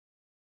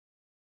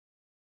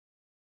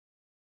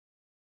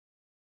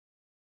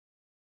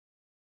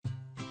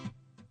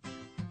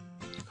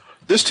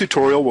This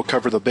tutorial will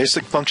cover the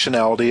basic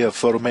functionality of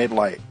Photamate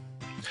Lite.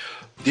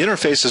 The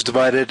interface is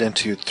divided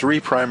into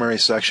three primary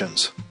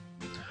sections.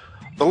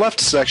 The left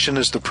section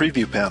is the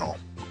preview panel.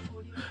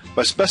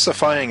 By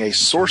specifying a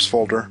source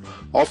folder,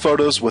 all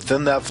photos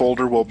within that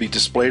folder will be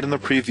displayed in the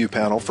preview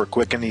panel for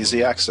quick and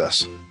easy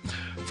access.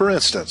 For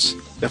instance,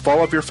 if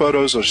all of your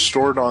photos are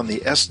stored on the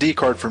SD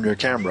card from your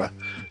camera,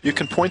 you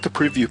can point the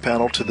preview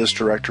panel to this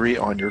directory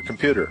on your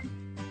computer.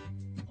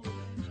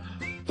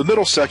 The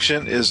middle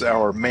section is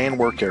our main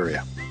work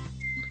area.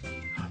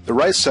 The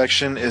right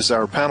section is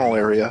our panel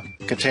area,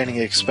 containing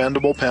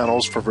expandable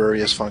panels for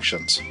various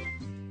functions.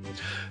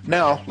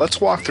 Now, let's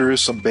walk through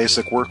some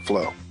basic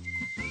workflow.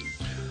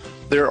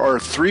 There are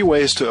three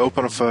ways to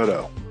open a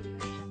photo.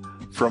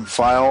 From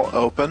File,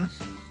 Open,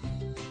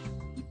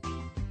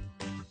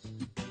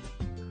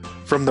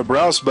 from the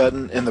Browse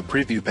button in the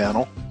Preview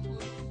panel,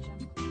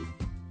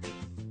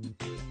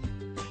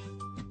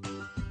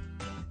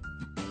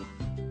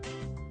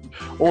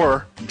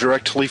 or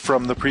directly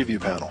from the Preview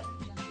panel.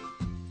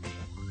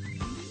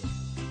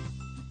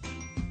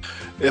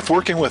 If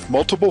working with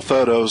multiple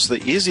photos,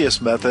 the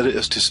easiest method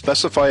is to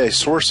specify a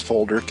source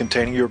folder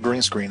containing your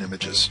green screen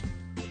images.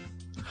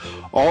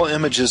 All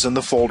images in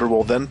the folder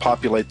will then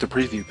populate the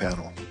preview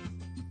panel.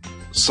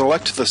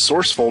 Select the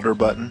Source Folder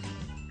button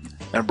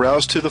and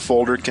browse to the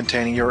folder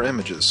containing your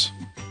images.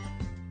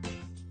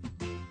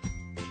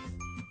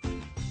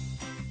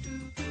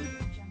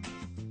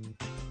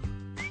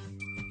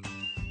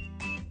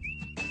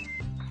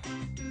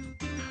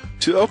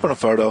 To open a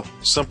photo,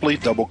 simply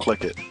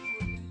double-click it.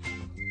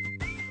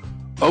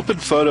 Open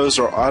photos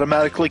are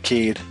automatically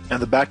keyed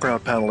and the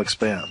background panel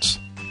expands.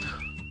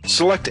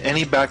 Select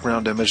any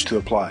background image to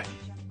apply.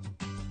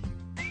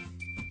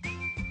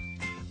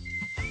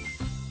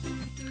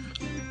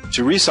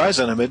 To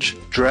resize an image,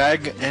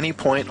 drag any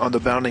point on the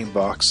bounding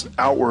box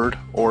outward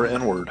or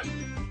inward.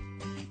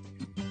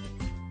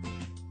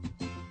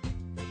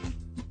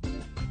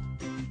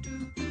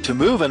 To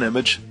move an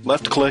image,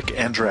 left-click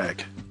and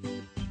drag.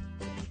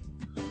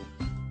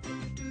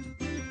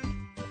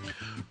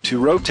 To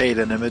rotate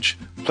an image,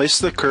 place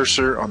the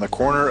cursor on the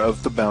corner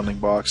of the bounding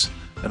box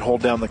and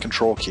hold down the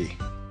Control key.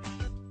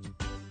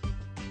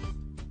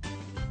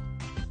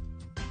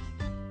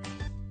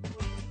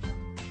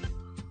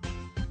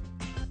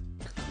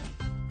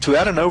 To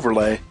add an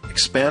overlay,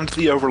 expand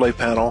the overlay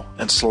panel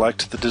and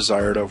select the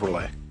desired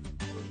overlay.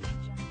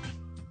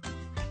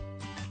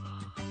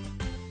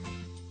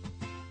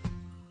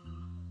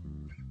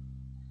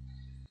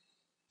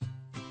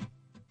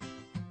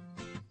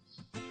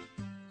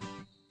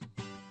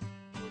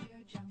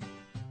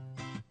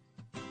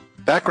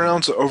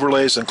 Backgrounds,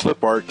 overlays, and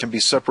clip art can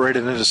be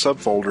separated into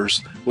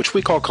subfolders, which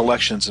we call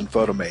collections in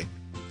Photamate.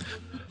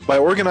 By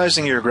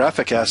organizing your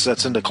graphic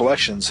assets into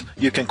collections,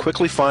 you can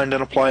quickly find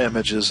and apply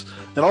images,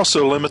 and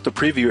also limit the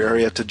preview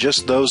area to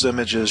just those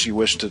images you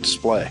wish to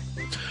display.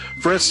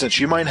 For instance,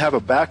 you might have a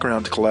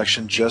background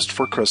collection just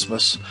for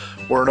Christmas,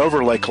 or an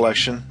overlay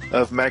collection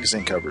of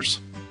magazine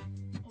covers.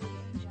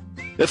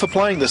 If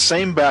applying the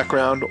same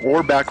background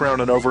or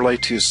background and overlay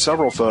to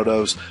several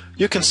photos,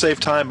 you can save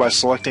time by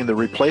selecting the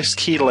Replace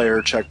Key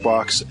Layer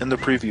checkbox in the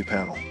Preview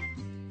panel.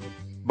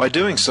 By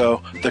doing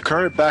so, the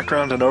current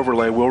background and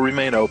overlay will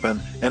remain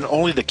open and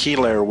only the key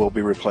layer will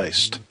be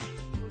replaced.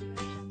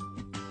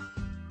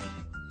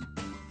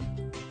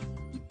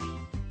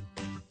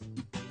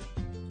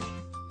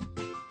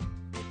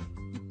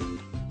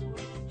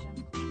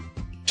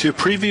 To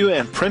preview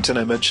and print an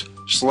image,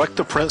 select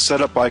the Print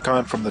Setup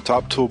icon from the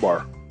top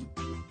toolbar.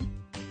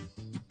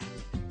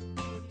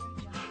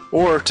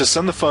 Or, to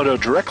send the photo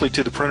directly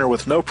to the printer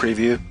with no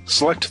preview,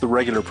 select the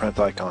regular print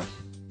icon.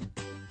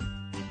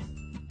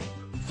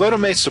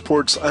 Photamate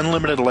supports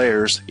unlimited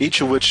layers,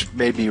 each of which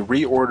may be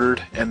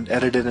reordered and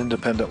edited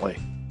independently.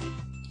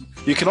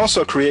 You can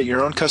also create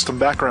your own custom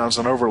backgrounds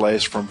and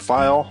overlays from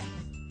File,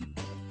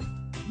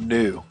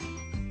 New.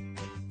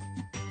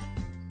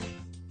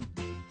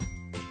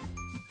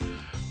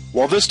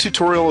 While this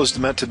tutorial is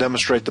meant to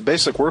demonstrate the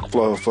basic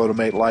workflow of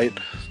Photamate Lite,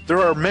 there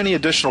are many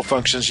additional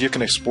functions you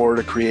can explore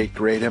to create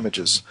great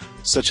images,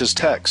 such as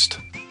text,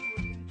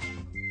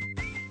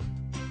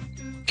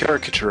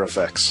 caricature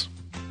effects,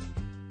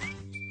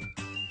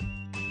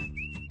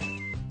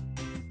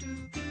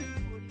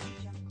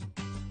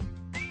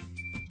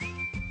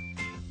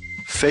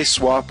 face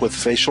swap with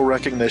facial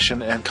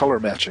recognition and color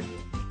matching,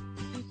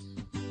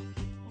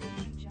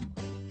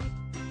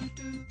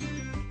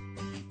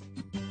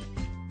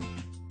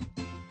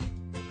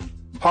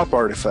 pop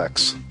art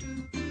effects,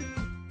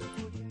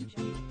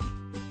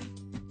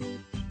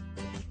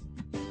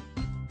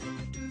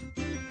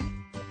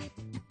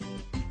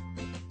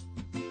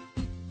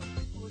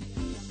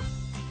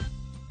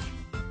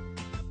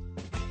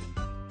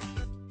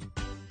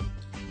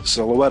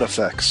 silhouette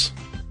effects,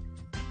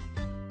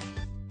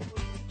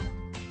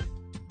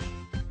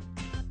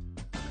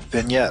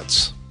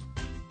 vignettes,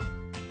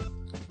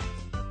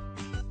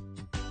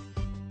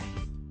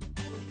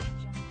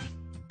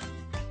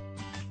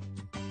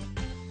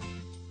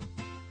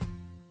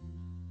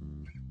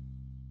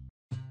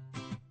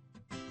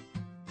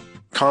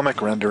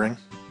 comic rendering,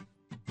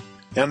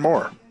 and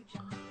more.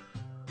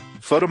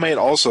 Photamate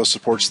also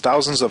supports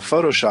thousands of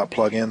Photoshop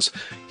plugins,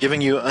 giving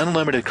you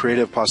unlimited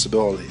creative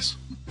possibilities.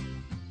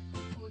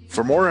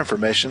 For more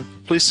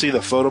information, please see the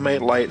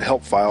Photamate Lite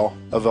help file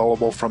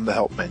available from the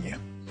Help menu.